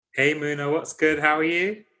Hey Muna, what's good? How are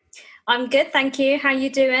you? I'm good, thank you. How you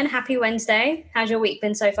doing? Happy Wednesday. How's your week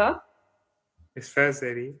been so far? It's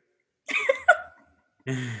Thursday.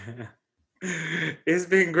 It's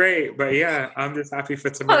been great, but yeah, I'm just happy for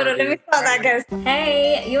Hold tomorrow on, let me being start that Friday. again.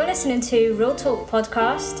 Hey, you're listening to Real Talk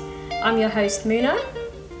Podcast. I'm your host, Muna.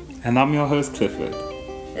 And I'm your host, Clifford.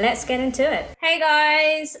 Let's get into it. Hey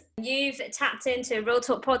guys, you've tapped into Real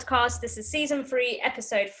Talk Podcast. This is season 3,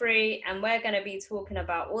 episode 3, and we're going to be talking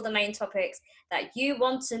about all the main topics that you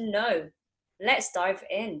want to know. Let's dive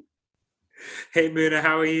in. Hey Muna,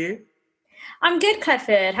 how are you? I'm good,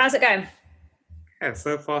 Clifford. How's it going? Yeah,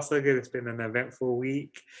 so far so good. It's been an eventful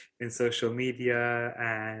week in social media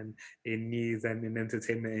and in news and in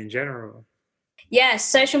entertainment in general. Yes,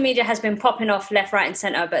 social media has been popping off left, right, and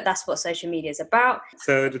center, but that's what social media is about.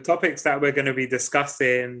 So the topics that we're going to be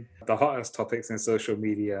discussing, the hottest topics in social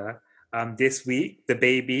media, this week, the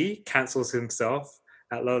baby cancels himself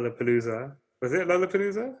at Lollapalooza. Was it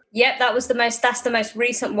Lollapalooza? Yep, that's the most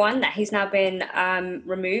recent one that he's now been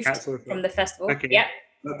removed Cancelled. from the festival. Okay. Yep.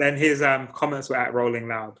 But then his comments were at Rolling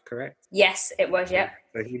Loud, correct? Yes, it was, Yeah. yep.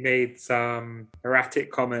 So he made some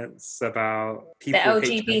erratic comments about The people with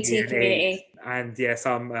HIV LGBT and AIDS, community. and yeah,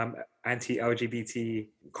 some anti-LGBT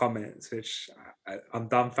comments, which I'm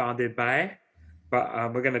dumbfounded by.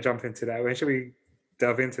 But we're gonna jump into that. When should we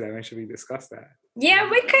delve into that? When should we discuss that? Yeah,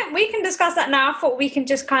 we can discuss that now. I thought we can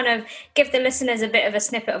just kind of give the listeners a bit of a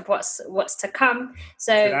snippet of what's to come.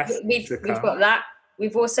 So So that's to we've come. got that.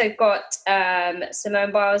 We've also got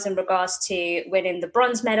Simone Biles in regards to winning the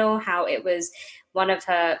bronze medal, how it was one of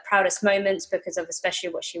her proudest moments because of especially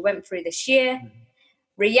what she went through this year.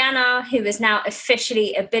 Rihanna, who is now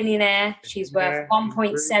officially a billionaire. She's worth Yeah,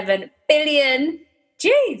 1.7 billion.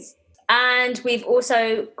 Jeez. And we've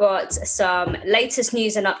also got some latest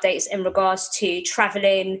news and updates in regards to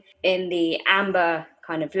traveling in the amber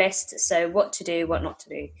kind of list. So what to do, what not to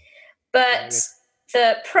do. But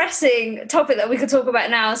the pressing topic that we could talk about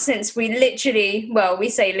now, since we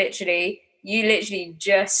say literally, you literally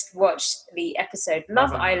just watched the episode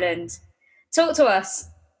Love Island. Talk to us.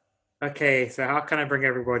 Okay, so how can I bring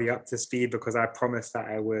everybody up to speed? Because I promised that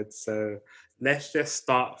I would. So let's just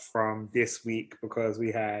start from this week because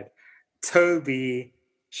we had Toby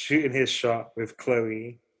shooting his shot with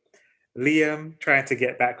Chloe, Liam trying to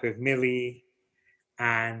get back with Millie,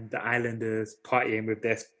 and the Islanders partying with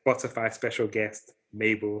their Spotify special guest,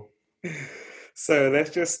 Mabel. So let's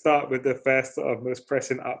just start with the first sort of most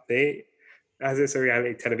pressing update. As it's a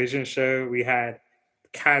reality television show, we had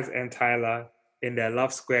Kaz and Tyler in their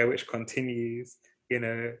love square, which continues. You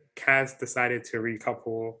know, Kaz decided to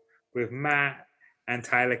recouple with Matt, and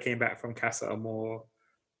Tyler came back from Casa Amor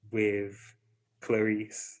with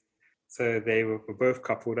Clarice. So they were both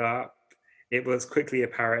coupled up. It was quickly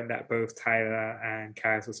apparent that both Tyler and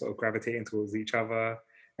Kaz were sort of gravitating towards each other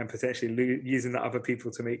and potentially using the other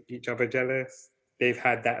people to make each other jealous. They've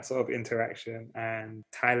had that sort of interaction, and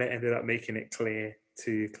Tyler ended up making it clear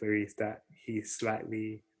to Clarice that he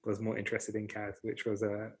slightly was more interested in Kaz, which was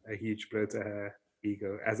a huge blow to her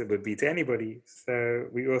ego, as it would be to anybody. So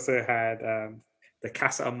we also had the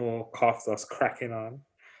Casa Amor cast us cracking on.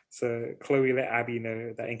 So Chloe let Abby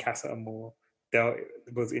know that in Casa Amor, Dale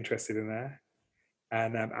was interested in her,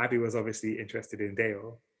 and Abby was obviously interested in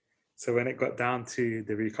Dale. So when it got down to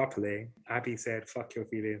the recoupling, Abby said, "Fuck your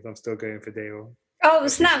feelings, I'm still going for Dale." Oh,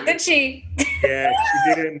 But snap, did she? yeah,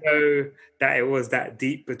 she didn't know that it was that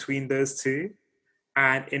deep between those two.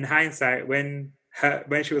 And in hindsight, when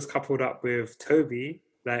she was coupled up with Toby,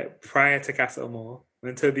 like prior to Casa Amor,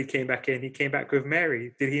 when Toby came back in, he came back with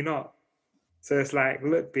Mary. Did he not? So it's like,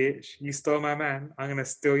 look, bitch, you stole my man. I'm gonna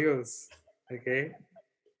steal yours. Okay,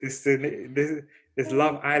 this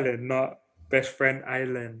Love Island, not Best Friend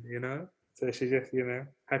Island. You know. So she just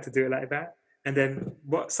had to do it like that. And then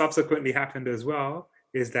what subsequently happened as well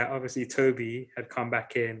is that obviously Toby had come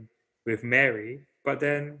back in with Mary, but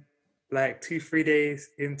then like 2-3 days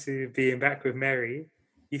into being back with Mary,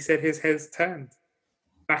 he said his head's turned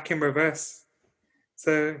back in reverse.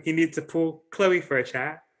 So he needs to pull Chloe for a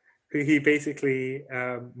chat, who he basically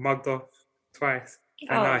mugged off twice. And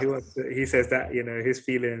now Oh, he says that, his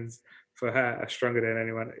feelings for her are stronger than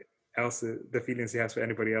anyone else, the feelings he has for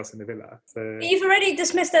anybody else in the villa. So you've already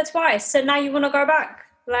dismissed her twice, so now you want to go back?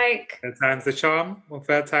 Like, third time's the charm, or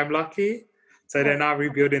third time lucky. So they're now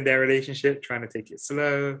rebuilding their relationship, trying to take it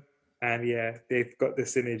slow. And yeah, they've got the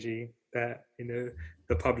synergy that,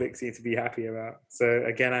 the public seems to be happy about. So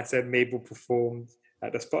again, I said Mabel performed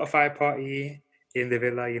at the Spotify party in the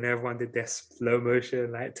villa. Everyone did their slow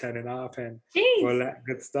motion, like turning up and all jeez. that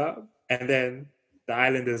good stuff. And then the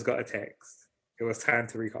Islanders got a text. It was time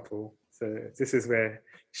to recouple. So this is where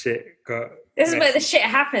shit got This is where the messy. shit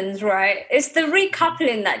happens, right? It's the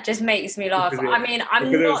recoupling that just makes me laugh. Because I mean,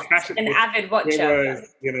 I'm because it was not an avid it watcher.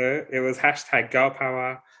 was, it was hashtag girl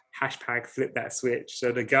power, hashtag flip that switch.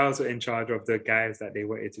 So the girls were in charge of the guys that they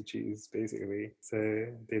wanted to choose, basically. So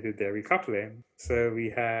they did their recoupling. So we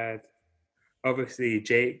had obviously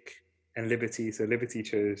Jake and Liberty. So Liberty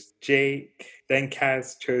chose Jake. Then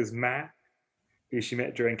Kaz chose Matt, who she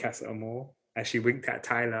met during Casa Amor, and she winked at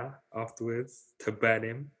Tyler afterwards to burn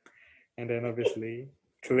him. And then obviously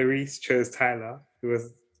Clarice chose Tyler, who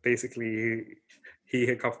was basically who he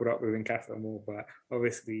had coupled up with in Casa Amor, but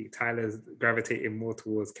obviously Tyler's gravitating more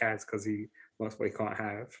towards Kaz because he wants what he can't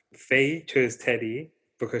have. Faye chose Teddy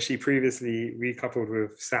because she previously recoupled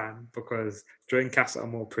with Sam because during Casa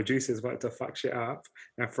Amor, producers wanted to fuck shit up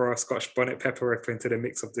and throw a Scotch bonnet pepper rip into the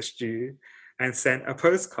mix of the stew and sent a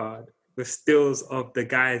postcard with stills of the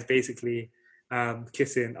guys basically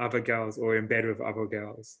kissing other girls or in bed with other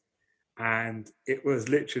girls. And it was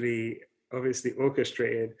literally obviously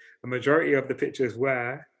orchestrated. A majority of the pictures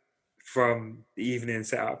were from the evening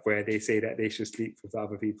setup where they say that they should sleep with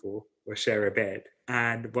other people or share a bed.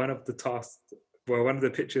 And one of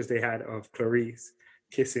the pictures they had of Clarice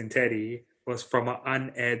kissing Teddy was from an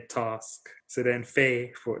unaired task. So then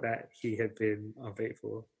Faye thought that he had been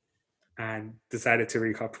unfaithful and decided to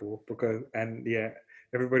recouple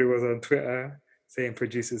everybody was on Twitter saying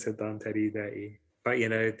producers had done Teddy dirty. But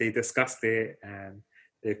they discussed it and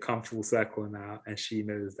they've come full circle now, and she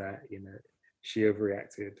knows that she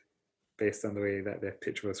overreacted based on the way that their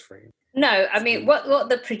picture was framed. No, I mean what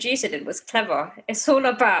the producer did was clever. It's all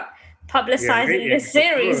about publicizing the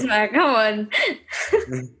series, man. Come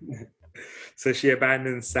on. So she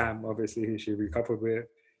abandoned Sam, obviously, who she recoupled with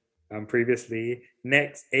previously.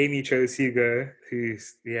 Next, Amy chose Hugo,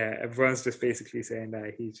 who's everyone's just basically saying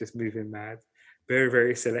that he's just moving mad, very,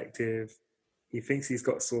 very selective. He thinks he's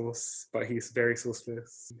got sauce, but he's very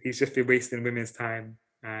sauceless. He's just been wasting women's time,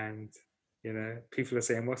 and people are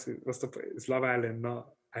saying, "What's the point? It's Love Island, not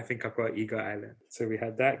I think I've got Ego Island." So we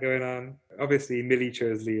had that going on. Obviously, Millie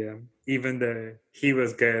chose Liam, even though he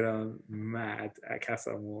was going on mad at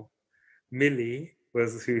Casa Amor. Millie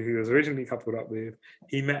was who he was originally coupled up with.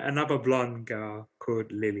 He met another blonde girl called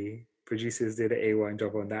Lily. Producers did an A1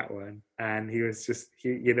 job on that one, and he was just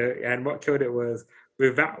and what killed it was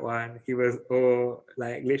with that one, he was all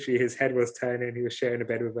like literally his head was turning. He was sharing a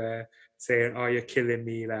bed with her, saying, "Oh, you're killing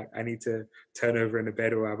me. Like I need to turn over in the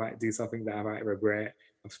bed, or I might do something that I might regret.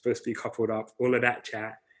 I'm supposed to be coupled up." All of that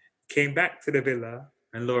chat. Came back to the villa,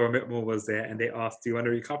 and Laura Whitmore was there, and they asked, "Do you want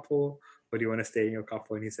to recouple, or do you want to stay in your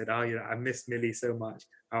couple?" And he said, "Oh, I miss Millie so much.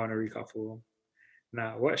 I want to recouple."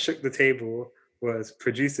 Now, what shook the table was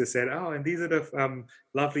producers said, "Oh, and these are the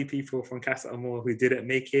lovely people from Casa Amor who didn't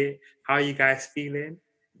make it. How are you guys feeling?"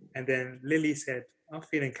 And then Lily said, "I'm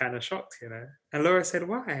feeling kind of shocked, And Laura said,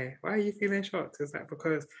 "Why? Why are you feeling shocked?" It's like,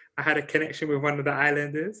 "Because I had a connection with one of the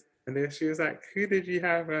islanders." And then she was like, "Who did you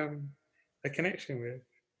have a connection with?"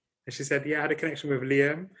 And she said, "Yeah, I had a connection with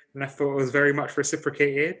Liam, and I thought it was very much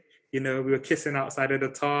reciprocated. We were kissing outside of the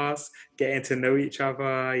task, getting to know each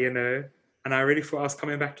other, and I really thought I was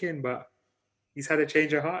coming back in, but he's had a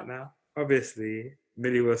change of heart now." Obviously,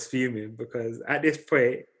 Millie was fuming because at this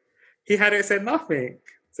point, he hadn't said nothing.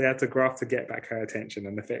 So he had to graft to get back her attention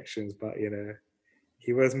and affections, but,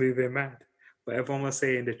 he was moving mad. But everyone was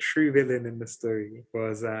saying the true villain in the story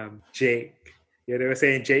was Jake. Yeah, they were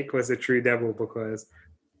saying Jake was the true devil because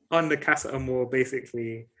on the Casa Amor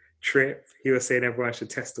basically trip, he was saying everyone should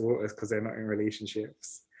test the waters because they're not in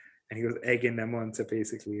relationships. And he was egging them on to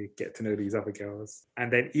basically get to know these other girls. And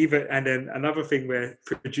then another thing where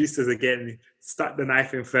producers again stuck the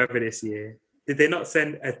knife in further this year. Did they not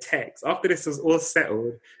send a text after this was all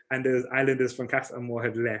settled and the islanders from Casa Amor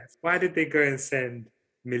had left? Why did they go and send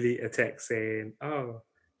Millie a text saying, "Oh,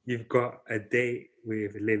 you've got a date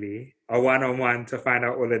with Lily, a one-on-one to find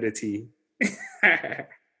out all of the tea"? And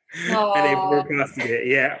they broadcasted it,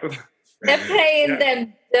 yeah. They're playing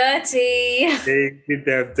them dirty. They did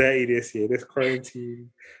them dirty this year, this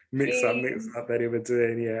quarantine mix up that they were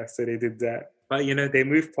doing, yeah. So they did that. But, they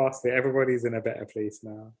moved past it. Everybody's in a better place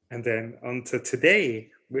now. And then on to today,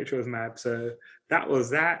 which was mad. So that was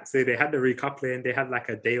that. So they had the recoupling. They had like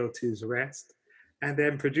a day or two's rest. And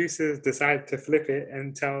then producers decided to flip it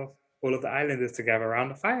and tell all of the islanders to gather around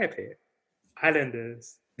the fire pit.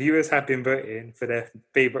 Islanders, viewers have been voting for their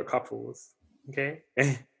favorite couples. Okay?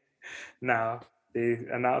 Now, they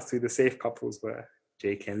announced who the safe couples were.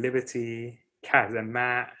 Jake and Liberty, Kaz and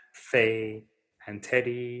Matt, Faye and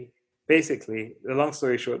Teddy. Basically, the long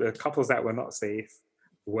story short, the couples that were not safe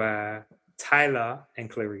were Tyler and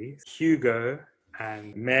Clarice, Hugo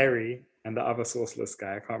and Mary, and the other sourceless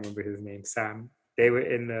guy, I can't remember his name, Sam. They were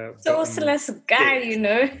in the Sourceless guy, six. you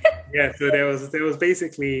know. Yeah, so there was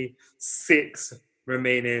basically 6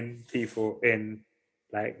 remaining people in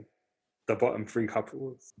like the bottom 3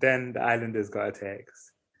 couples. Then the Islanders got a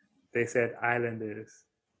text. They said, Islanders,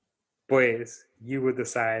 boys, you will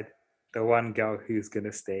decide the one girl who's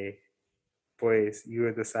gonna stay. Boys, you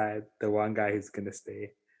will decide the one guy who's gonna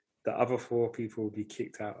stay. The other 4 people will be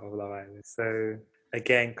kicked out of Love Island. So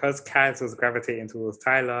again, because Kaz was gravitating towards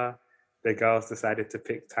Tyler, the girls decided to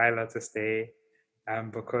pick Tyler to stay.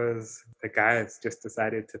 And because the guys just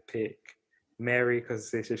decided to pick Mary,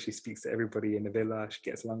 because she speaks to everybody in the villa, she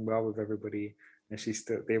gets along well with everybody, and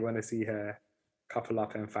they want to see her couple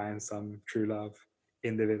up and find some true love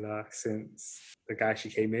in the villa, since the guy she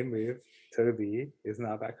came in with, Toby, is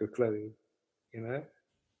now back with Chloe, you know?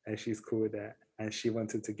 And she's cool with that. And she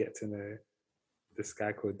wanted to get to know this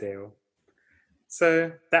guy called Dale.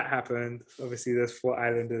 So that happened. Obviously, those 4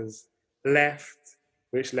 Islanders left,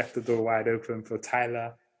 which left the door wide open for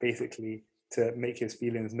Tyler, basically, to make his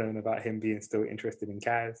feelings known about him being still interested in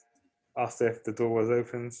Kaz. Asked her if the door was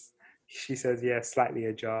open. She says, yeah, slightly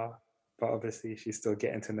ajar, but obviously she's still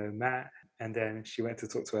getting to know Matt. And then she went to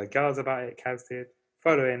talk to her girls about it, Kaz did.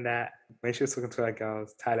 Following that, when she was talking to her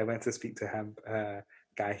girls, Tyler went to speak to her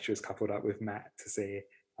guy she was coupled up with, Matt, to say,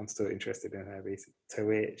 I'm still interested in her, basically. To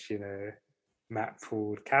which, you know, Matt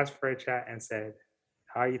pulled Kaz for a chat and said,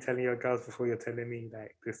 how are you telling your girls before you're telling me?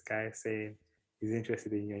 Like, this guy is saying he's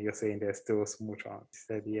interested in you and you're saying there's still a small chance.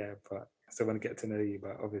 He said, yeah, but I still want to get to know you,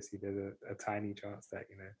 but obviously there's a tiny chance that,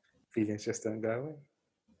 you know, feelings just don't go away.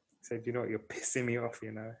 He said, you know what, you're pissing me off,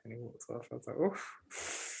 you know? And he walked off. I was like, oof.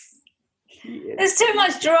 There's too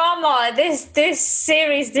much drama. This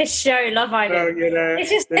series, this show, Love Island. So, you know,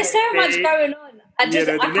 There's so much going on.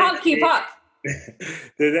 I can't keep up.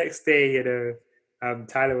 The next day, you know,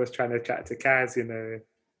 Tyler was trying to chat to Kaz, you know,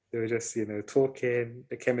 they were just, you know, talking.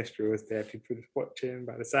 The chemistry was there. People were watching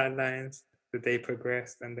by the sidelines. The day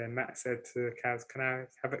progressed, and then Matt said to Kaz,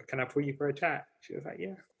 can I pull you for a chat? She was like,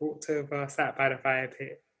 yeah. Walked over, sat by the fire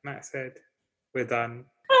pit. Matt said, we're done.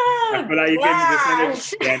 I feel like you can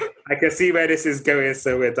just I can see where this is going,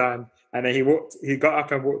 so we're done. And then he got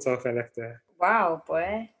up and walked off and left her. Wow,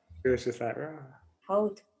 boy. It was just like, rah.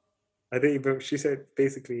 Hold. She said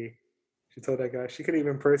basically, she told that guy she couldn't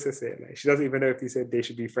even process it. Like, she doesn't even know if he said they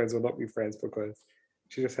should be friends or not be friends, because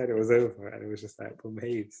she just said it was over, and it was just like, boom,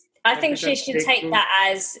 Hayes. I think she should take that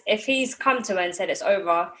as, if he's come to her and said it's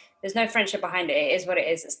over, there's no friendship behind it. It is what it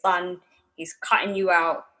is. It's done. He's cutting you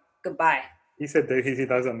out. Goodbye. He said that he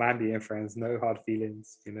doesn't mind being friends, no hard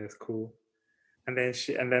feelings, you know, it's cool. And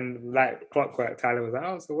then like clockwork, Tyler was like,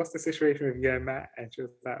 oh, so what's the situation with you and Matt? And she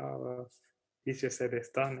was like, oh, well, he just said it's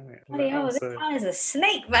done. This guy is a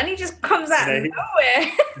snake, man. He just comes out of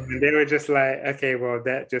nowhere. And they were just like, okay, well,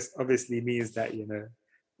 that just obviously means that, you know,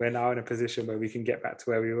 we're now in a position where we can get back to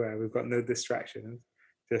where we were. We've got no distractions.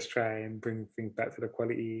 Just try and bring things back to the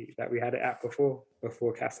quality that we had it at before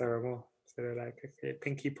Casa Amor. So they're like, okay,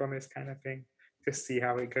 pinky promise kind of thing. Just see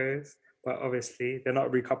how it goes. But obviously, they're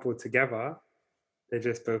not recoupled together. They're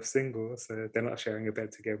just both single, so they're not sharing a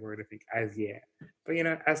bed together or anything as yet. But, you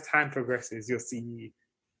know, as time progresses, you'll see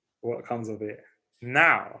what comes of it.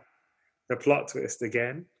 Now, the plot twist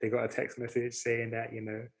again. They got a text message saying that, you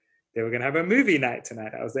know, they were going to have a movie night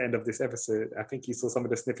tonight. That was the end of this episode. I think you saw some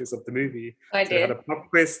of the snippets of the movie. I did. They had a pop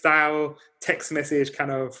quiz style text message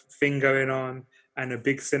kind of thing going on, and a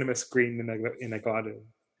big cinema screen in a garden.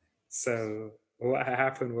 So what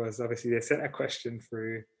happened was, obviously, they sent a question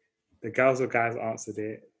through. The girls or guys answered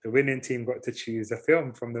it. The winning team got to choose a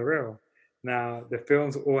film from the reel. Now, the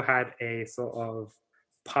films all had a sort of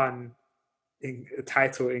pun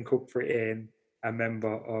title incorporating a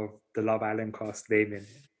member of the Love Island cast name in it.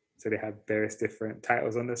 So they had various different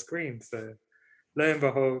titles on the screen. So lo and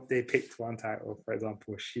behold, they picked one title. For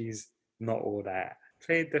example, She's Not All That.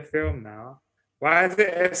 Played the film now. Why is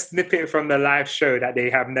it a snippet from the live show that they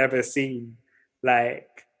have never seen? Like,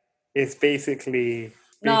 it's basically...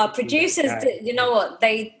 No, producers, you know what?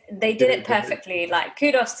 They did it perfectly. Like,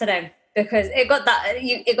 kudos to them, because it got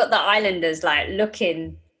the Islanders like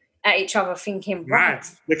looking at each other, thinking, right.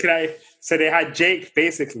 Looking at it. So they had Jake,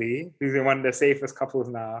 basically, who's in one of the safest couples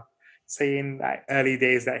now, saying like early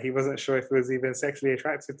days that he wasn't sure if he was even sexually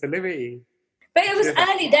attracted to Liberty. But it was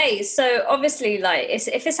early days, so obviously, like,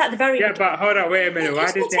 if it's at the very beginning, but hold on, wait a minute.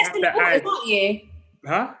 Why did they have to add?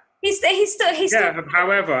 Huh? He's still. Yeah.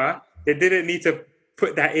 However, they didn't need to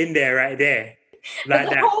put that in there right there. Like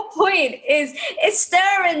the whole point is it's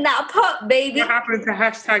stirring that pot, baby. What happened to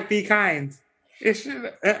 #BeKind?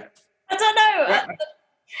 I don't know.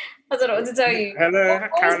 I don't know what to tell you. Hello, What was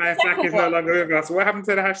the Caroline Flack second is no one? longer with us. What happened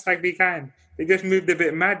to the hashtag Be Kind? They just moved a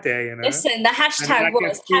bit mad there, you know? Listen, the And then I hashtag can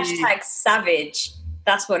was see, hashtag savage.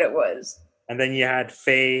 That's what it was. and then you had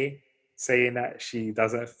Faye saying that she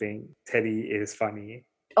doesn't think Teddy is funny.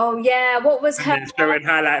 Oh yeah, what was And her? then showing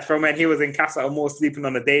highlights from when he was in Casa Amor sleeping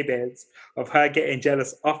on the daybeds of her getting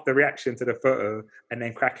jealous of the reaction to the photo and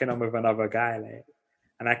then cracking on with another guy. Like,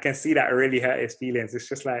 and I can see that really hurt his feelings. It's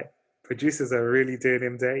just like producers are really doing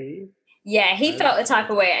him dirty. Yeah, he Right? felt the type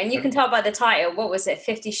of way, and you can tell by the title. What was it?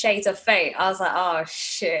 50 Shades of Fate. I was like, oh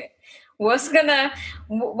shit, what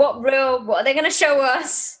are they gonna show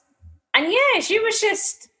us? And yeah, she was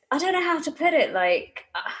just, I don't know how to put it. Like,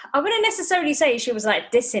 I wouldn't necessarily say she was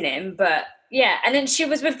like dissing him, but yeah. And then she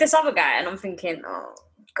was with this other guy, and I'm thinking, oh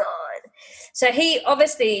god. So he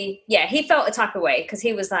obviously, yeah, he felt a type of way because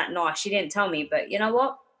he was like, no, she didn't tell me, but you know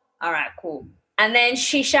what? All right, cool. And then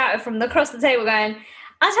she shouted from across the table, going,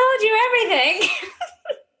 I told you everything.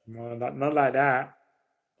 No, not like that.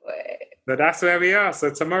 But that's where we are. So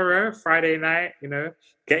tomorrow, Friday night,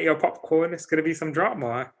 get your popcorn. It's going to be some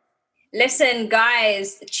drama. Listen,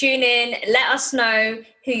 guys, tune in. Let us know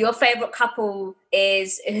who your favorite couple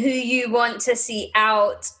is, who you want to see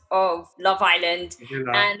out of Love Island,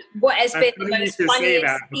 and what has been the most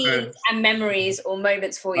funniest scenes and memories or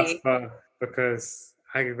moments for you. Because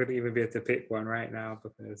I wouldn't even be able to pick one right now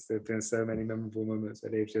because there've been so many memorable moments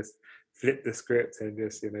where they've just flipped the script and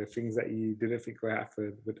just, things that you didn't think would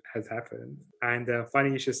happen has happened. And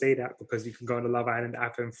funny you should say that because you can go on the Love Island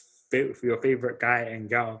app and vote for your favorite guy and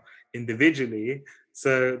girl individually.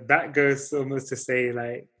 So that goes almost to say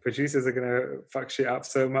like producers are going to fuck shit up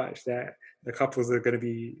so much that the couples are going to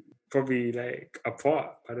be probably like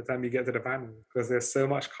apart by the time you get to the panel because there's so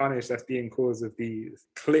much carnage that's being caused with these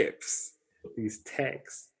clips, these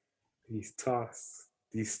texts, these tasks,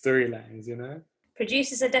 these storylines,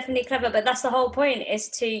 Producers are definitely clever, but that's the whole point, is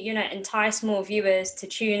to, entice more viewers to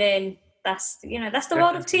tune in. That's the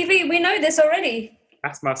world of TV. We know this already.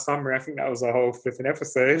 That's my summary. I think that was a whole flipping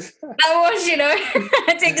episode. That was,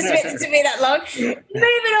 I think it's to be that long. Moving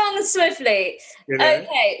on swiftly.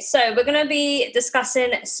 Okay, so we're going to be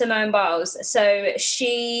discussing Simone Biles. So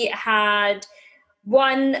she had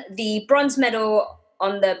won the bronze medal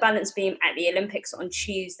on the balance beam at the Olympics on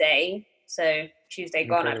Tuesday. So Tuesday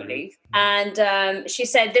gone, I believe. And she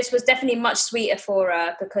said this was definitely much sweeter for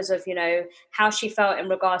her because of, how she felt in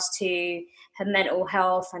regards to her mental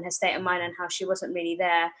health and her state of mind and how she wasn't really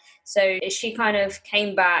there. So she kind of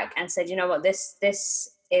came back and said, you know what,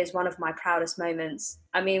 this is one of my proudest moments.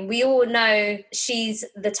 I mean, we all know she's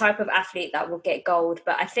the type of athlete that will get gold,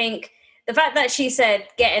 but I think the fact that she said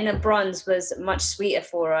getting a bronze was much sweeter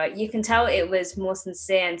for her, you can tell it was more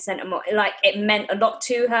sincere and sentimental. Like, it meant a lot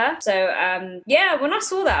to her. So, when I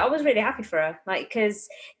saw that, I was really happy for her. Like, because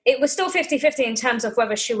it was still 50-50 in terms of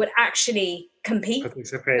whether she would actually compete.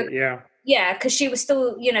 Participate, yeah. Yeah, because she was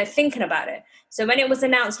still, thinking about it. So when it was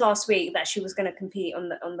announced last week that she was going to compete on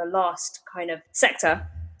the last kind of sector,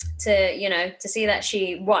 to see that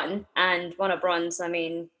she won a bronze, I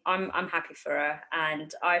mean, I'm happy for her,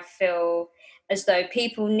 and I feel as though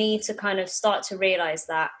people need to kind of start to realize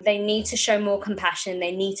that they need to show more compassion.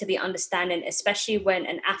 They need to be understanding, especially when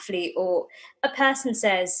an athlete or a person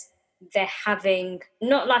says they're having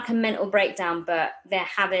not like a mental breakdown, but they're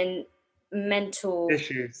having mental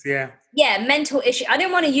issues. Mental issue. I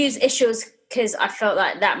didn't want to use issues because I felt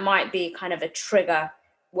like that might be kind of a trigger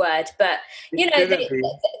word, but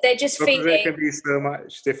they're just thinking there can be so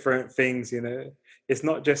much different things. It's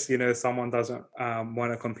not just someone doesn't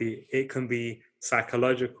want to compete. It can be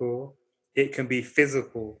psychological, it can be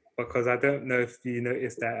physical, because I don't know if you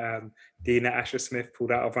noticed that Dina Asher-Smith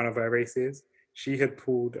pulled out of one of her races. She had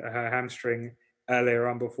pulled her hamstring earlier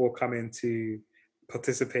on before coming to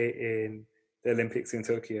participate in the Olympics in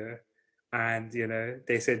Tokyo, and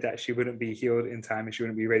they said that she wouldn't be healed in time and she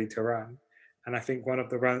wouldn't be ready to run. And I think one of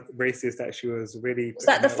the races that she was really... Was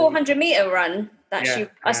that the 400-meter run?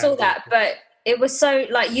 I saw that, but it was so,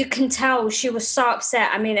 like, you can tell she was so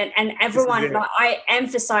upset. I mean, and everyone, like, I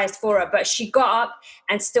emphasized for her, but she got up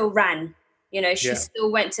and still ran. She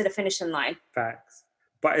still went to the finishing line. Facts.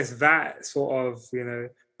 But it's that sort of,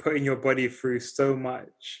 putting your body through so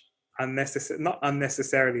much not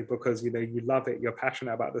unnecessarily, because, you love it, you're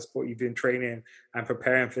passionate about the sport, you've been training and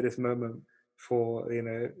preparing for this moment for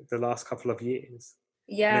the last couple of years.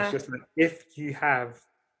 And it's just like, if you have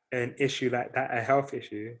an issue like that, a health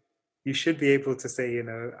issue, you should be able to say,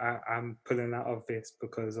 I'm pulling out of this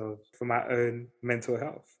for my own mental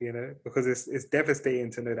health, because it's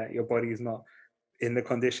devastating to know that your body is not in the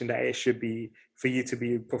condition that it should be for you to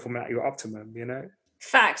be performing at your optimum.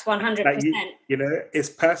 Facts, 100%. Like you know, it's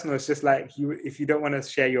personal. It's just like if you don't want to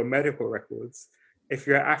share your medical records, if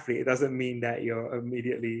you're an athlete, it doesn't mean that you're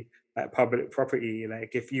immediately like public property.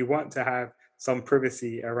 Like if you want to have some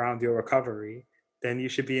privacy around your recovery, then you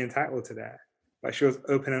should be entitled to that. But she was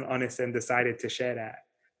open and honest and decided to share that.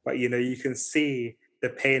 But you know, you can see the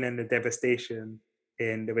pain and the devastation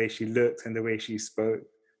in the way she looked and the way she spoke.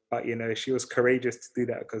 But you know, she was courageous to do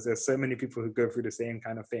that because there's so many people who go through the same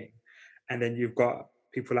kind of thing. And then you've got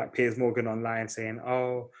people like Piers Morgan online saying,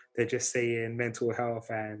 "Oh, they're just saying mental health,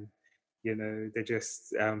 and you know, they're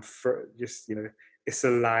just you know, it's a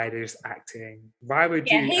lie. They're just acting." Why would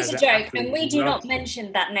you? Yeah, he's a joke, athlete, and we do not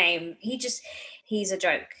mention that name. He's a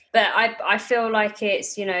joke. But I feel like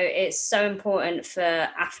it's, you know, it's so important for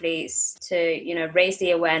athletes to, you know, raise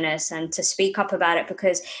the awareness and to speak up about it,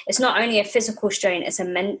 because it's not only a physical strain, it's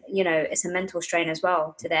a mental strain as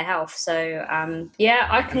well to their health. So yeah,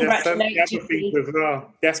 I congratulate GB as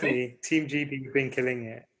well. Definitely, Team GB has been killing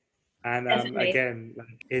it. And again,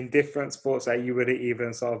 like in different sports that you wouldn't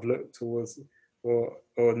even sort of look towards or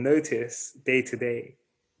notice day to day,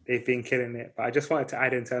 they've been killing it. But I just wanted to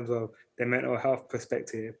add, in terms of the mental health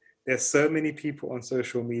perspective, there's so many people on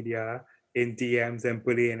social media in DMs and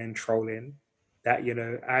bullying and trolling that, you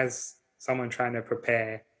know, as someone trying to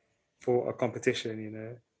prepare for a competition, you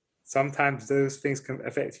know, sometimes those things can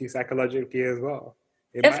affect you psychologically as well.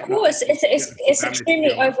 Of course, it's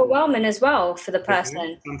extremely overwhelming as well for the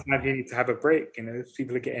person. Sometimes you need to have a break, you know,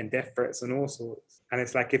 people are getting death threats and all sorts. And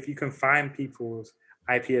it's like, if you can find people's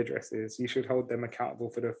IP addresses, you should hold them accountable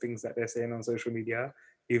for the things that they're saying on social media,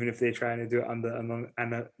 even if they're trying to do it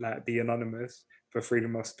under like be anonymous for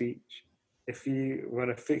freedom of speech. If you want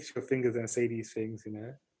to fix your fingers and say these things, you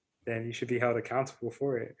know, then you should be held accountable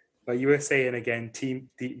for it. But you were saying again, Team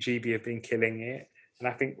GB have been killing it. And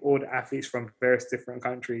I think all the athletes from various different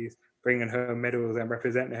countries bringing home medals and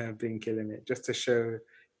representing her have been killing it, just to show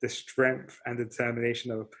the strength and determination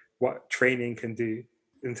of what training can do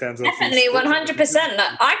in terms of... Definitely, 100%.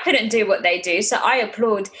 I couldn't do what they do. So I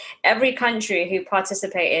applaud every country who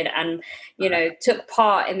participated and, you know, took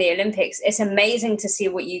part in the Olympics. It's amazing to see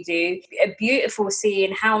what you do. Beautiful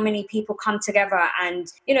seeing how many people come together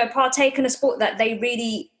and, you know, partake in a sport that they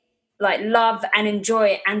really like love and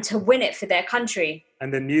enjoy, and to win it for their country.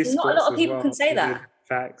 And the new sports, not a lot of people can say that.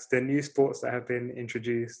 Facts. The new sports that have been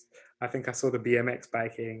introduced. I think I saw the BMX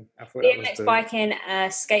biking. I thought BMX biking,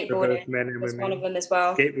 skateboarding was one of them as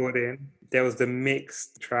well. Skateboarding. There was the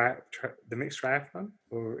mixed triathlon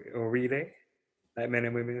or relay, like men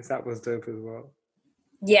and women. That was dope as well.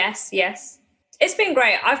 Yes. It's been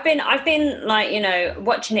great. I've been like, you know,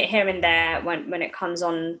 watching it here and there when it comes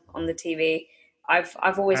on the TV.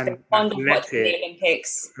 I've always been fond of watching the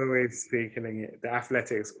Olympics. Always be killing it. The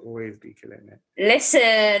athletics always be killing it.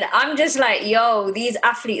 Listen, I'm just like, yo, these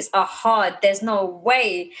athletes are hard. There's no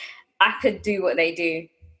way I could do what they do,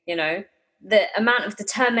 you know? The amount of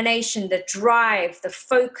determination, the drive, the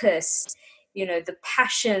focus, you know, the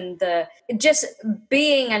passion, the just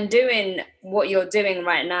being and doing what you're doing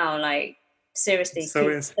right now, like, seriously. It's so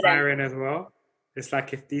inspiring as well. It's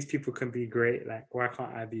like, if these people can be great, like, why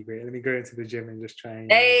can't I be great? Let me go into the gym and just try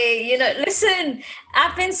and... Hey, you know, listen,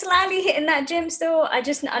 I've been slightly hitting that gym still. I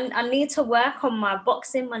need to work on my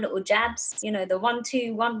boxing, my little jabs, you know, the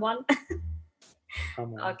 1-2, 1-1.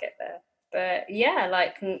 I'll get there. But yeah,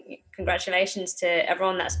 like, congratulations to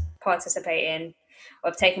everyone that's participating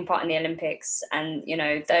or taken part in the Olympics. And, you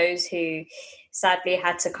know, those who sadly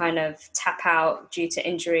had to kind of tap out due to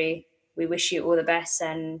injury, we wish you all the best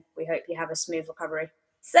and we hope you have a smooth recovery.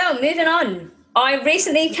 So moving on, I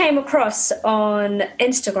recently came across on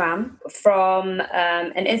Instagram from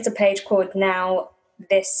an Insta page called Now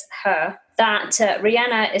This Her that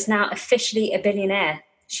Rihanna is now officially a billionaire.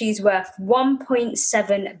 She's worth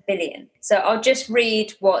 1.7 billion. So I'll just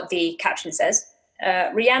read what the caption says.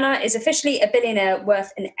 Rihanna is officially a billionaire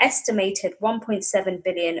worth an estimated 1.7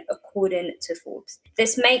 billion according to Forbes.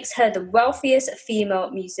 This makes her the wealthiest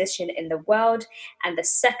female musician in the world and the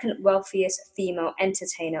second wealthiest female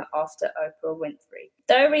entertainer after Oprah Winfrey.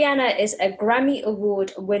 Though Rihanna is a Grammy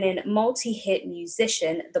Award-winning multi-hit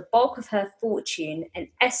musician, the bulk of her fortune, an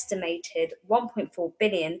estimated 1.4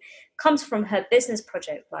 billion, comes from her business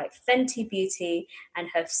project like Fenty Beauty and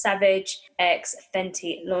her Savage X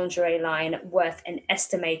Fenty lingerie line worth an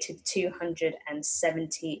estimated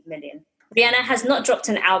 270 million. Rihanna has not dropped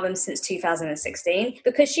an album since 2016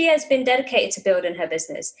 because she has been dedicated to building her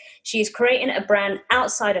business. She is creating a brand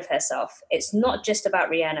outside of herself. It's not just about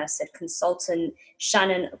Rihanna, said consultant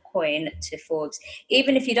Shannon Coyne to Forbes.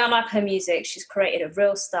 Even if you don't like her music, she's created a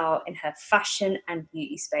real style in her fashion and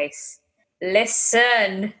beauty space.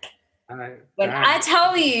 Listen. When I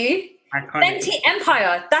tell you, iconic. Fenty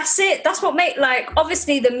Empire, that's it. That's what made, like,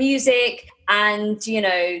 obviously the music and, you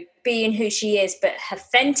know, being who she is, but her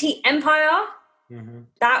Fenty Empire,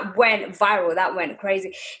 that went viral. That went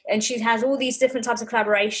crazy. And she has all these different types of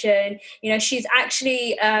collaboration. You know, she's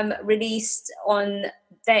actually released on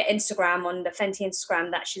their Instagram, on the Fenty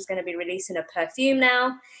Instagram, that she's going to be releasing a perfume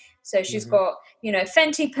now. So she's got, you know,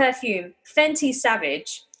 Fenty perfume, Fenty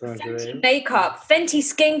Savage, Fenty makeup, Fenty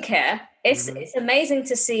skincare. It's amazing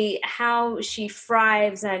to see how she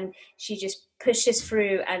thrives, and she just pushes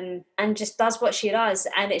through and just does what she does.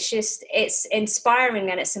 And it's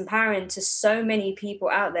inspiring and it's empowering to so many people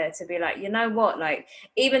out there to be like, you know what, like,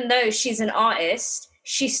 even though she's an artist,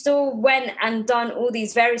 she still went and done all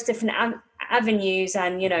these various different avenues,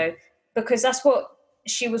 and, you know, because that's what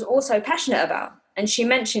she was also passionate about. And she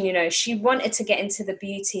mentioned, you know, she wanted to get into the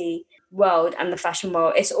beauty world and the fashion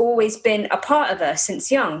world. It's always been a part of her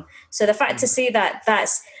since young. So the fact to see that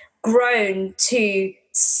that's grown to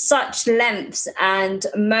such lengths and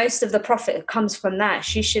most of the profit comes from that,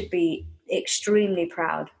 she should be extremely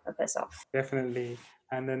proud of herself. Definitely.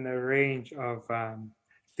 And then the range of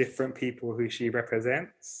different people who she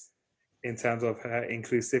represents in terms of her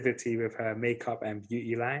inclusivity with her makeup and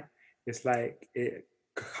beauty line. It's like it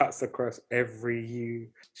cuts across every hue.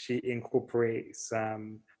 She incorporates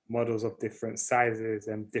models of different sizes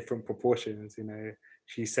and different proportions. You know,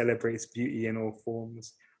 she celebrates beauty in all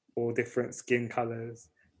forms, all different skin colors,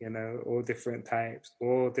 you know, all different types,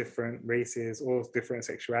 all different races, all different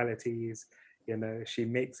sexualities. You know, she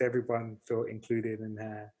makes everyone feel included in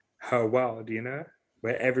her world, you know,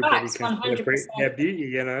 where everybody can 100%. celebrate their beauty,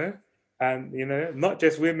 you know. And, you know, not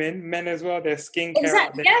just women, men as well. There's skincare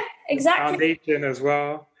out there. Yeah, exactly. Foundation as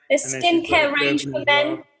well. There's skincare range for men.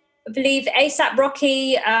 Well. I believe ASAP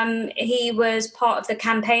Rocky, he was part of the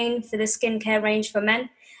campaign for the skincare range for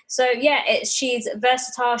men. So yeah, she's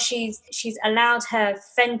versatile. She's allowed her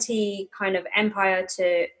Fenty kind of empire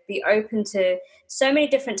to be open to so many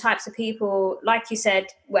different types of people. Like you said,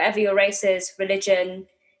 whatever your race is, religion,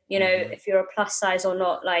 you know, if you're a plus size or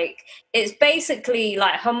not, like, it's basically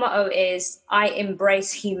like her motto is, I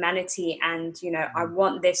embrace humanity, and, you know, I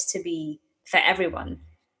want this to be for everyone.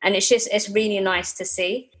 And it's really nice to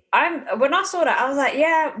see. When I saw that, I was like,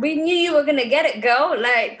 yeah, we knew you were gonna get it, girl.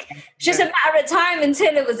 Like, it's just a matter of time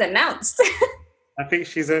until it was announced. I think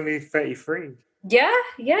she's only 33. Yeah.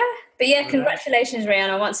 But yeah, congratulations,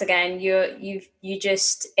 Rihanna. Once again, you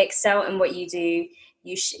just excel in what you do.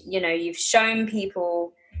 You've shown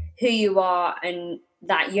people who you are and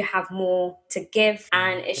that you have more to give,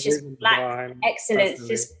 and it's just black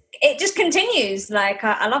excellence. It just continues. Like,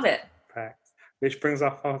 I love it. Which brings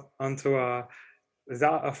us onto our. Is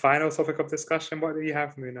that a final topic of discussion? What do you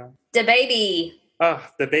have, Muna? DaBaby.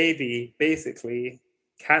 DaBaby basically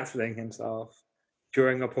cancelling himself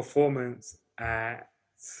during a performance at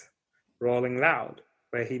Rolling Loud,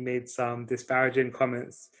 where he made some disparaging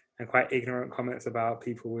comments and quite ignorant comments about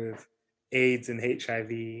people with AIDS and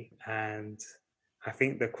HIV. And I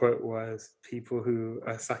think the quote was, people who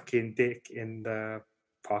are sucking dick in the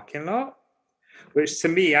parking lot, which to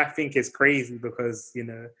me, I think is crazy because, you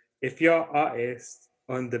know, if you're an artist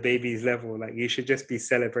on DaBaby's level, like, you should just be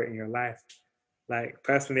celebrating your life. Like,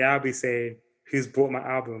 personally, I'll be saying, who's bought my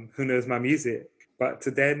album? Who knows my music? But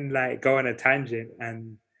to then, like, go on a tangent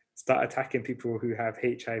and start attacking people who have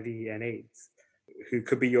HIV and AIDS, who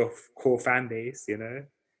could be your core fan base, you know,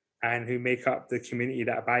 and who make up the community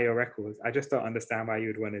that buy your records. I just don't understand why you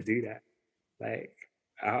would want to do that. Like,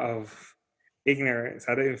 out of ignorance.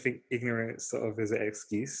 I don't even think ignorance sort of is an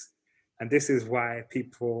excuse. And this is why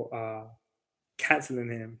people are cancelling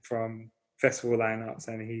him from festival lineups,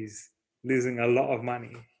 and he's losing a lot of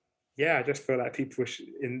money. Yeah, I just feel like people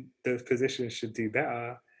in those positions should do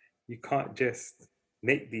better. You can't just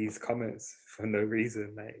make these comments for no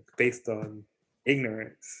reason, like, based on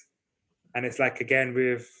ignorance. And it's like, again,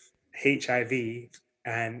 with HIV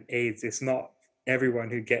and AIDS, it's not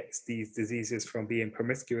everyone who gets these diseases from being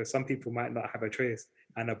promiscuous. Some people might not have a choice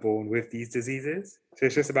and are born with these diseases. So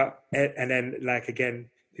it's just about, and then, like, again,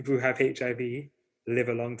 people who have HIV live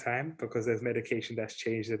a long time because there's medication that's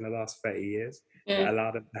changed in the last 30 years that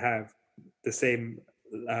allow them to have the same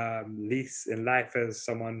lease in life as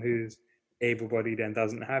someone who's able-bodied and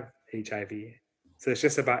doesn't have HIV. So it's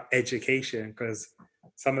just about education, because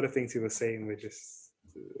some of the things he was saying were just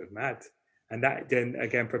mad. And that then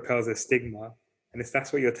again propels a stigma. And if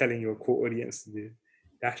that's what you're telling your core audience to do,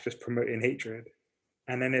 that's just promoting hatred.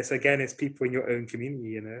 And then it's people in your own community,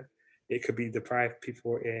 you know. It could be deprived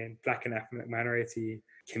people in Black and ethnic minority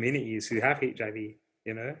communities who have HIV,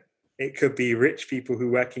 you know. It could be rich people who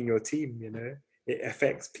work in your team, you know. it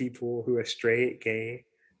affects people who are straight, gay,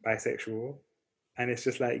 bisexual. And it's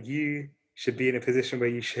just like, you should be in a position where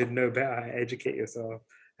you should know better and educate yourself.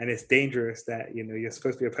 And it's dangerous that, you know, you're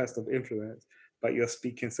supposed to be a person of influence, but you're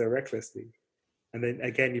speaking so recklessly. And then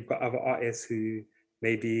again, you've got other artists who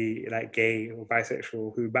may be like gay or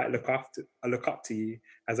bisexual who might look up to you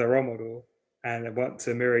as a role model and want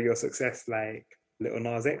to mirror your success, like Little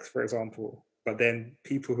Nas X, for example. But then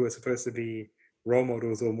people who are supposed to be role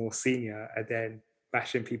models or more senior are then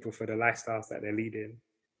bashing people for the lifestyles that they're leading.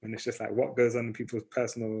 And it's just like, what goes on in people's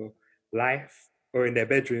personal life or in their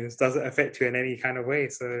bedrooms doesn't affect you in any kind of way.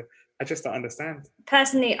 So I just don't understand.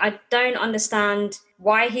 Personally, I don't understand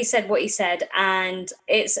why he said what he said, and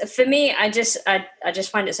it's, for me, I just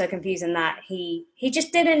find it so confusing that he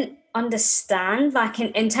just didn't understand, like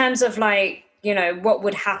in terms of, like, you know, what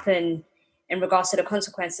would happen in regards to the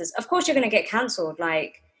consequences. Of course you're going to get cancelled.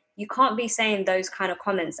 Like, you can't be saying those kind of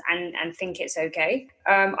comments and think it's okay.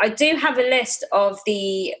 I do have a list of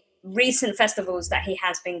the recent festivals that he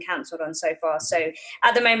has been cancelled on so far. So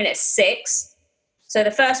at the moment it's 6. So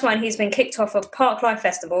the first one, he's been kicked off of Parklife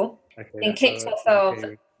Festival, been kicked off of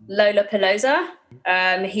Lollapalooza.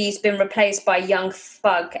 He's been replaced by Young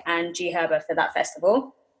Thug and G Herbo for that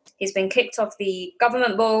festival. He's been kicked off the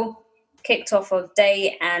Government Ball, kicked off of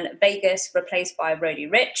Day and Vegas, replaced by Roddy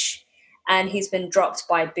Ricch, and he's been dropped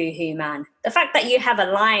by Boohoo Man. The fact that you have a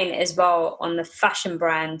line as well on the fashion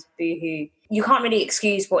brand Boohoo, you can't really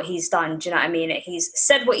excuse what he's done. Do you know what I mean? He's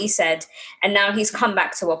said what he said, and now he's come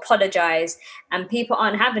back to apologize, and people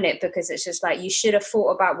aren't having it because it's just like, you should have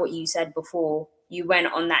thought about what you said before you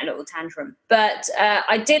went on that little tantrum. But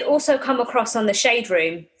I did also come across on the Shade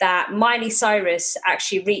Room that Miley Cyrus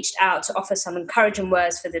actually reached out to offer some encouraging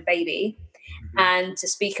words for the baby and to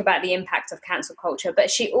speak about the impact of cancel culture.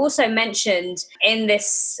 But she also mentioned in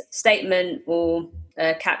this statement or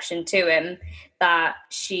caption to him that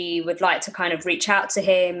she would like to kind of reach out to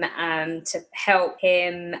him to help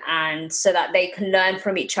him, and so that they can learn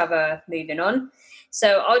from each other moving on.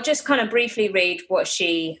 So I'll just kind of briefly read what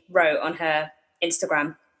she wrote on her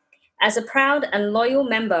Instagram. As a proud and loyal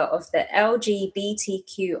member of the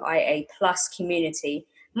LGBTQIA+ community,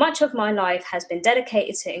 much of my life has been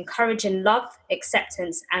dedicated to encouraging love,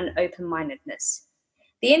 acceptance, and open-mindedness.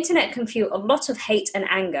 The internet can fuel a lot of hate and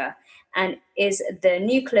anger and is the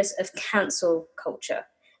nucleus of cancel culture.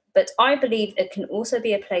 But I believe it can also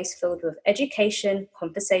be a place filled with education,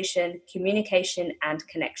 conversation, communication, and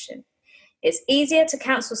connection. It's easier to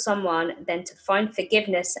cancel someone than to find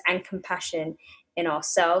forgiveness and compassion in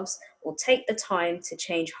ourselves or take the time to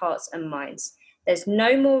change hearts and minds. There's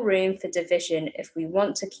no more room for division if we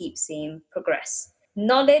want to keep seeing progress.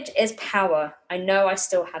 Knowledge is power. I know I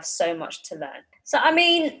still have so much to learn. So, I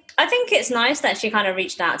mean, I think it's nice that she kind of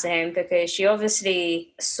reached out to him because she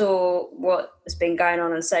obviously saw what has been going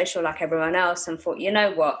on social like everyone else and thought, you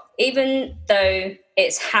know what, even though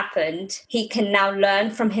it's happened, he can now learn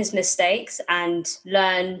from his mistakes and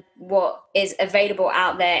learn what is available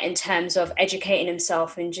out there in terms of educating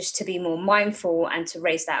himself and just to be more mindful and to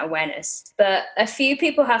raise that awareness. But a few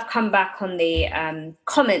people have come back on the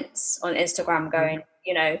comments on Instagram going,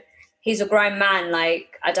 you know, he's a grown man,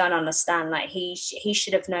 like, I don't understand, like, he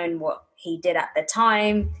should have known what he did at the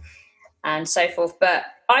time and so forth. But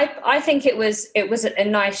I think it was a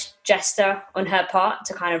nice gesture on her part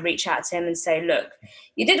to kind of reach out to him and say, look,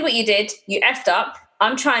 you did what you did, you effed up,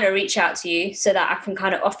 I'm trying to reach out to you so that I can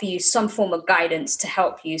kind of offer you some form of guidance to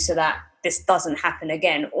help you so that this doesn't happen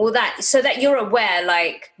again, or that so that you're aware,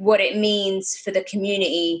 like, what it means for the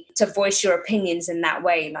community to voice your opinions in that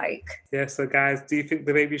way. Like, yeah, so guys, do you think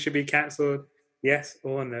the baby should be cancelled? Yes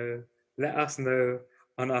or no? Let us know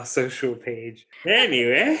on our social page.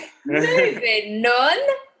 Anyway, moving on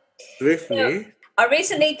swiftly. So, I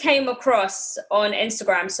recently came across on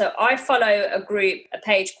Instagram, so I follow a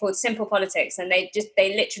page called Simple Politics, and they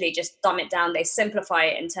literally just dumb it down. They simplify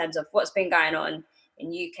it in terms of what's been going on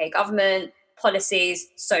in UK government, policies,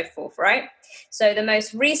 so forth, right? So the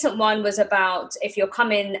most recent one was about if you're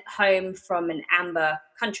coming home from an amber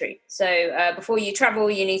country. So before you travel,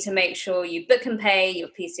 you need to make sure you book and pay your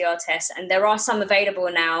PCR test. And there are some available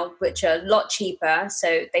now, which are a lot cheaper.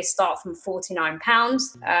 So they start from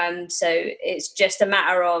 £49. So it's just a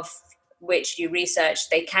matter of which you research.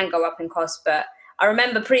 They can go up in cost, but I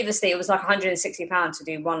remember previously it was like £160 to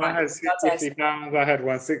do one. I had £50, I had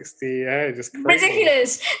 £160. Yeah, just crazy.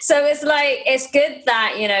 Ridiculous. So it's like, it's good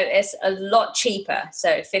that, you know, it's a lot cheaper.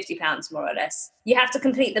 So £50 more or less. You have to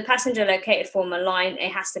complete the passenger located form online.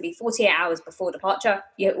 It has to be 48 hours before departure.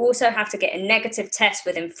 You also have to get a negative test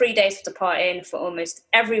within 3 days of departing for almost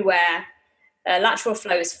everywhere Lateral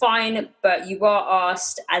flow is fine, but you are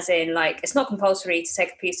asked, as in, like, it's not compulsory to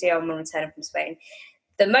take a PCR when returning from Spain.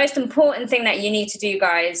 The most important thing that you need to do,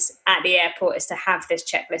 guys, at the airport is to have this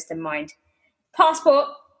checklist in mind. Passport,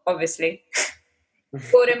 obviously.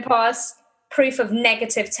 Boarding pass, proof of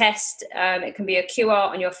negative test. It can be a QR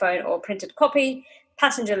on your phone or printed copy.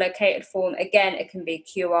 Passenger located form, again, it can be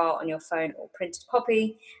QR on your phone or printed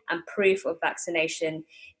copy. And proof of vaccination.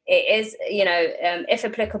 It is, if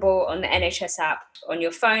applicable, on the NHS app on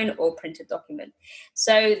your phone or printed document.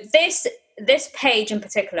 So this page in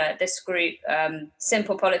particular, this group,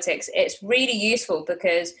 Simple Politics, it's really useful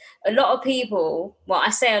because a lot of people, well, I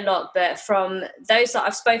say a lot, but from those that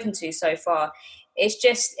I've spoken to so far,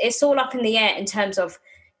 it's all up in the air in terms of,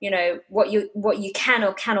 what you can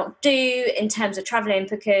or cannot do in terms of traveling,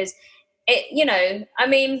 because I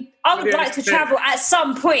would like to travel at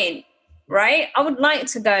some point. Right? I would like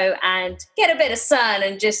to go and get a bit of sun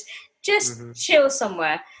and just chill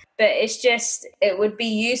somewhere. But it would be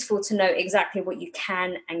useful to know exactly what you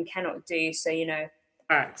can and cannot do. So,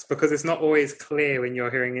 Facts, because it's not always clear when you're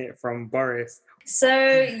hearing it from Boris.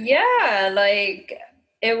 So, yeah, like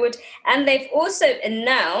it would. And they've also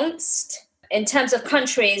announced, in terms of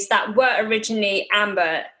countries that were originally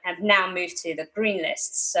amber, have now moved to the green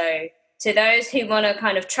list. So to those who want to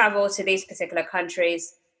kind of travel to these particular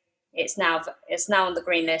countries, it's now on the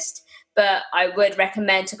green list, but I would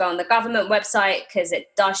recommend to go on the government website because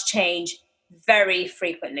it does change very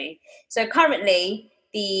frequently. So currently,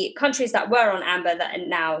 the countries that were on amber that are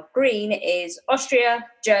now green is Austria,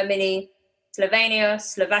 Germany, Slovenia,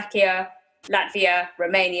 Slovakia, Latvia,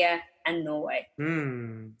 Romania, and Norway.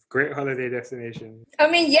 Great holiday destination. I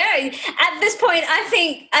mean, yeah. At this point, I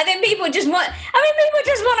think people just want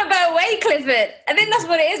to go away, Clifford. I think that's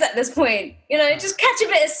what it is at this point. Just catch a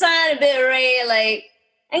bit of sun, a bit of rain,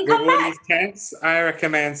 and come back. With all these tents, I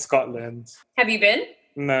recommend Scotland. Have you been?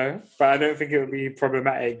 No, but I don't think it would be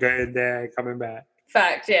problematic going there, coming back.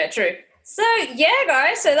 Fact, yeah, true. So yeah,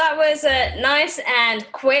 guys. So that was nice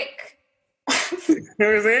and quick.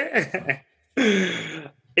 Was it?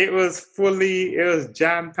 It was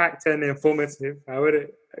jam-packed and informative. I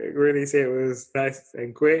wouldn't really say it was nice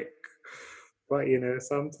and quick, but,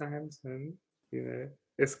 sometimes,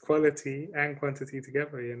 it's quality and quantity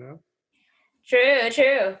together,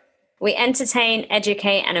 True. We entertain,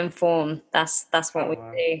 educate, and inform. That's what we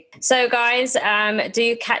do. So, guys,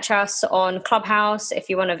 do catch us on Clubhouse. If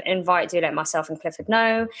you want to invite, do let myself and Clifford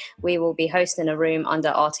know. We will be hosting a room under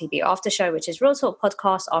RTB After Show, which is Real Talk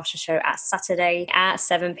Podcast After Show at Saturday at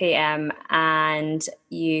 7 p.m. And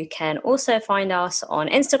you can also find us on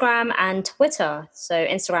Instagram and Twitter. So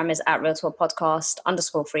Instagram is at Real Talk Podcast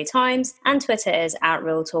 _3 times. And Twitter is at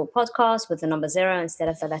Real Talk Podcast with the number 0 instead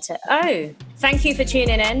of the letter O. Thank you for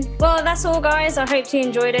tuning in. Well, that's all, guys. I hope you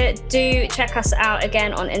enjoyed it. Do check us out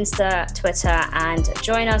again on Insta, Twitter, and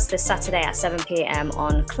join us this Saturday at 7 p.m.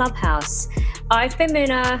 on Clubhouse. I've been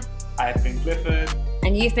Muna. I've been Clifford.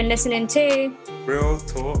 And you've been listening to Real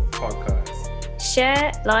Talk Podcast.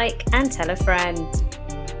 Share, like, and tell a friend.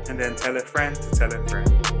 And then tell a friend to tell a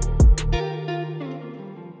friend.